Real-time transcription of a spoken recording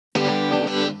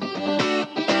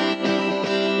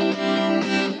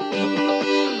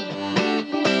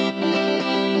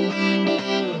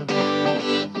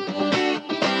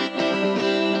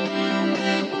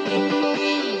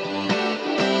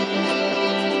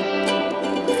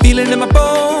Feel it in my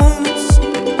bones,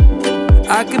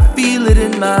 I can feel it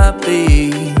in my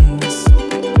veins.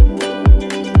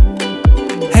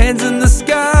 Hands in the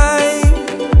sky,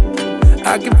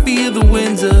 I can feel the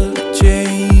winds of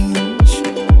change.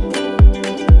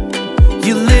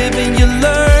 You live and you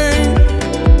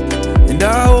learn, and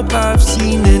I hope I've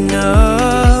seen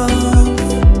enough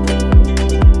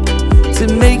to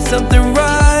make something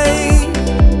right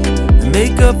and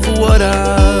make up for what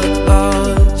I've lost.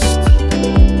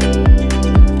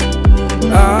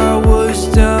 I was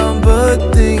down,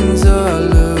 but things are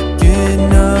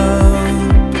looking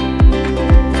up.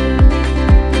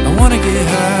 I wanna get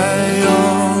high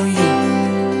on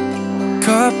you,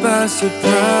 caught by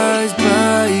surprise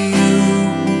by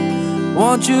you.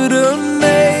 Want you to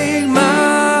make my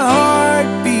heart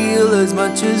feel as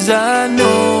much as I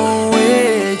know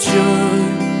it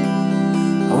should.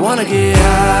 I wanna get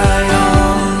high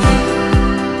on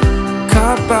you,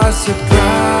 caught by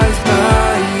surprise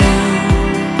by you.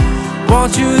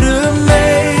 Want you to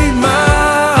make my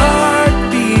heart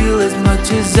feel as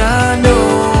much as I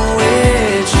know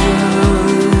it should.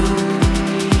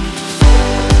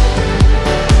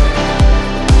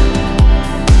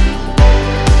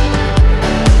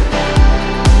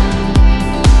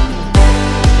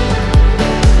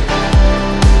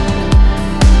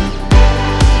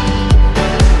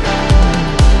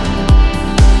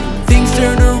 Things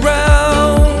turn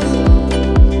around,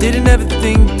 didn't ever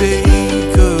think they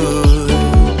could.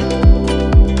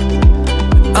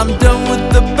 I'm done with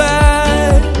the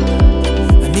bad,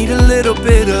 I need a little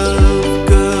bit of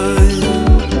good.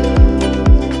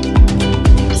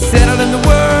 Settled in the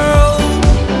world,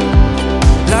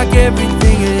 like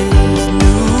everything is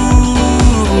new.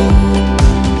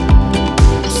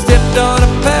 Stepped on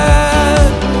a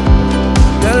path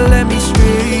that led me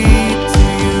straight to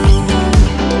you.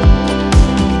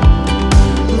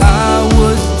 I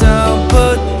was down,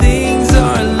 but things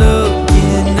aren't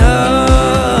looking up.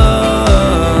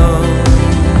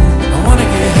 I wanna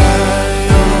get high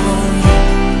on you,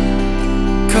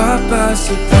 caught by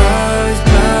surprise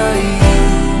by you.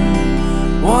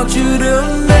 Want you to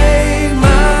make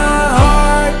my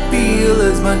heart feel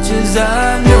as much as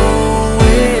I know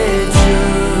it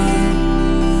should.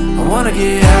 I wanna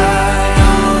get high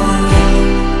on you,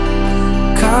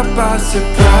 caught by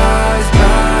surprise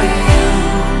by you.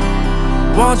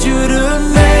 Want you to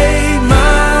make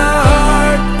my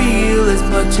heart feel as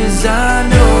much as I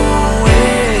know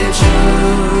it should.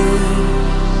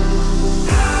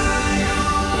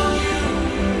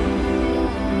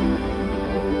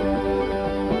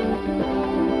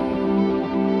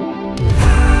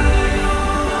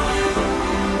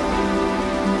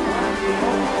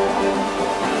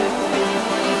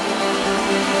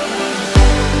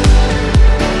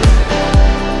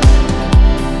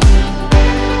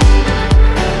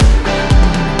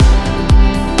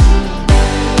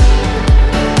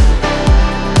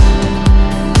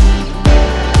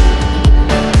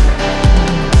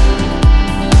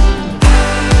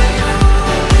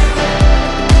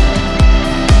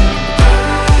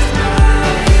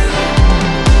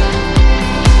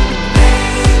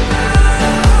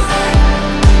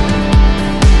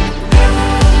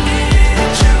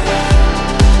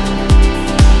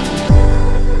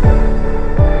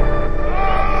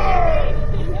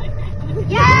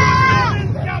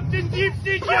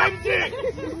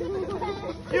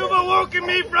 You've awoken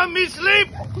me from me sleep,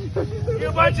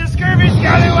 you bunch of scurvy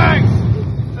scallywags!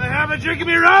 I have a drink of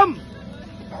me rum!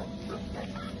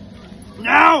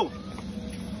 Now!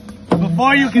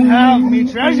 Before you can have me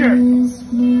treasure,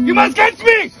 you must catch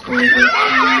me!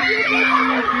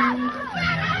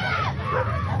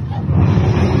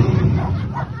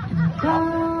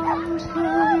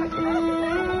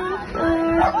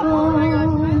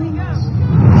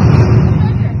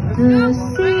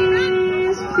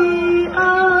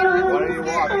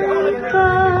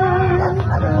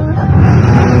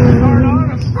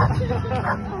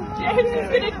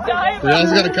 We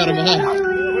always gotta cut him off.